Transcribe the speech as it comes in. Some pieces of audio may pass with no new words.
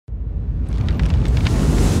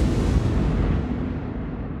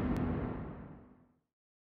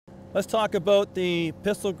Let's talk about the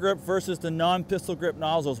pistol grip versus the non-pistol grip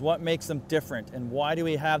nozzles. What makes them different, and why do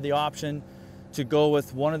we have the option to go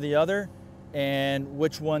with one or the other, and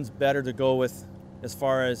which one's better to go with as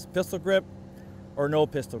far as pistol grip or no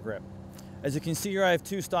pistol grip? As you can see here, I have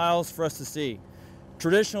two styles for us to see.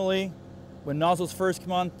 Traditionally, when nozzles first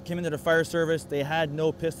came into the fire service, they had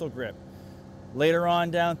no pistol grip. Later on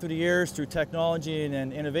down through the years, through technology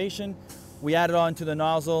and innovation, we added on to the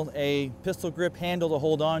nozzle a pistol grip handle to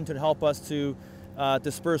hold on to help us to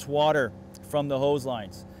disperse water from the hose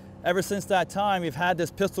lines. Ever since that time, we've had this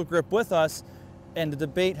pistol grip with us, and the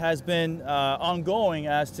debate has been ongoing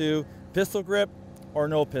as to pistol grip or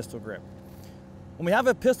no pistol grip. When we have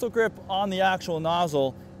a pistol grip on the actual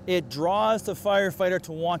nozzle, it draws the firefighter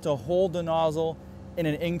to want to hold the nozzle in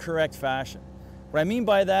an incorrect fashion. What I mean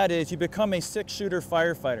by that is you become a six-shooter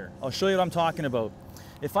firefighter. I'll show you what I'm talking about.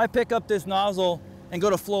 If I pick up this nozzle and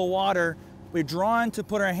go to flow water, we're drawn to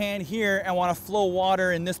put our hand here and want to flow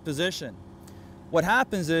water in this position. What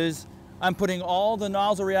happens is I'm putting all the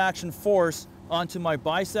nozzle reaction force onto my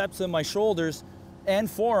biceps and my shoulders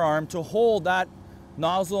and forearm to hold that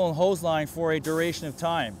nozzle and hose line for a duration of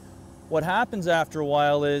time. What happens after a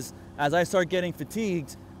while is, as I start getting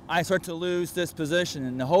fatigued, I start to lose this position,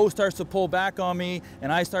 and the hose starts to pull back on me,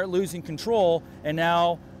 and I start losing control, and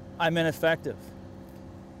now I'm ineffective.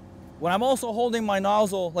 When I'm also holding my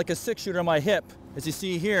nozzle like a six-shooter on my hip, as you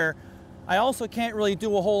see here, I also can't really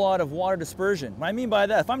do a whole lot of water dispersion. What I mean by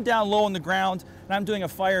that, if I'm down low on the ground and I'm doing a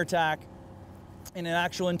fire attack in an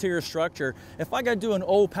actual interior structure, if I got to do an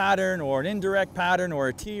O pattern or an indirect pattern or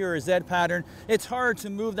a T or a Z pattern, it's hard to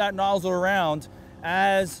move that nozzle around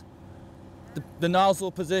as the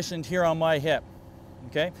nozzle positioned here on my hip,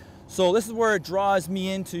 okay? So this is where it draws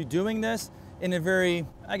me into doing this in a very,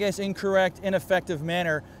 I guess, incorrect, ineffective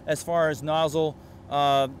manner as far as nozzle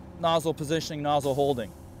positioning, nozzle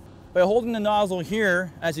holding. By holding the nozzle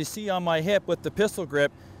here, as you see on my hip with the pistol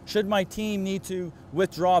grip, should my team need to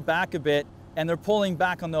withdraw back a bit and they're pulling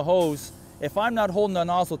back on the hose, if I'm not holding the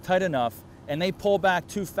nozzle tight enough and they pull back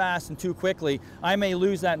too fast and too quickly, I may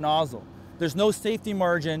lose that nozzle. There's no safety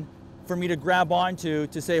margin for me to grab onto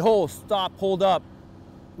to say, oh, stop, hold up,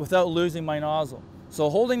 without losing my nozzle. So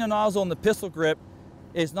holding the nozzle in the pistol grip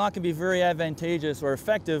is not going to be very advantageous or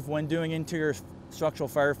effective when doing interior structural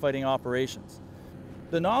firefighting operations.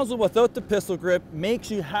 The nozzle without the pistol grip makes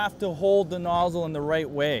you have to hold the nozzle in the right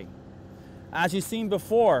way. As you've seen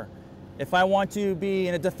before, if I want to be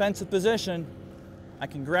in a defensive position, I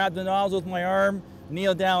can grab the nozzle with my arm,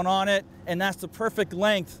 kneel down on it, and that's the perfect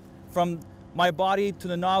length from my body to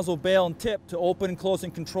the nozzle bail and tip to open and close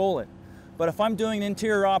and control it. But if I'm doing an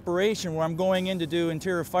interior operation where I'm going in to do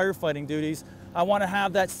interior firefighting duties, I want to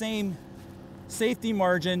have that same safety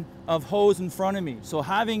margin of hose in front of me. So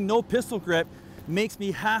having no pistol grip makes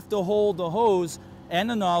me have to hold the hose and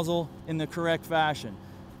the nozzle in the correct fashion.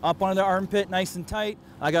 Up under the armpit, nice and tight.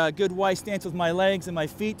 I got a good wide stance with my legs and my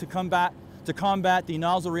feet to combat the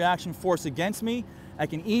nozzle reaction force against me. I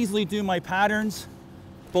can easily do my patterns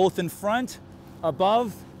both in front,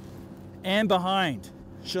 above, and behind,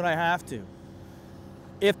 should I have to.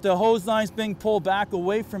 If the hose line's being pulled back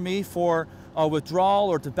away from me for a withdrawal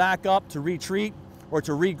or to back up, to retreat, or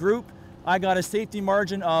to regroup, I got a safety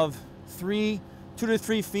margin of 2 to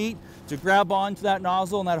 3 feet to grab onto that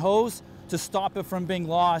nozzle and that hose to stop it from being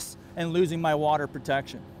lost and losing my water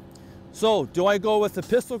protection. So, do I go with the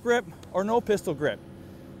pistol grip or no pistol grip?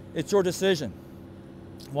 It's your decision.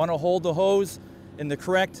 Want to hold the hose in the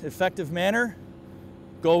correct, effective manner?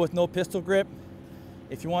 Go with no pistol grip.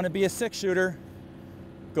 If you want to be a six-shooter,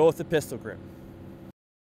 go with the pistol grip.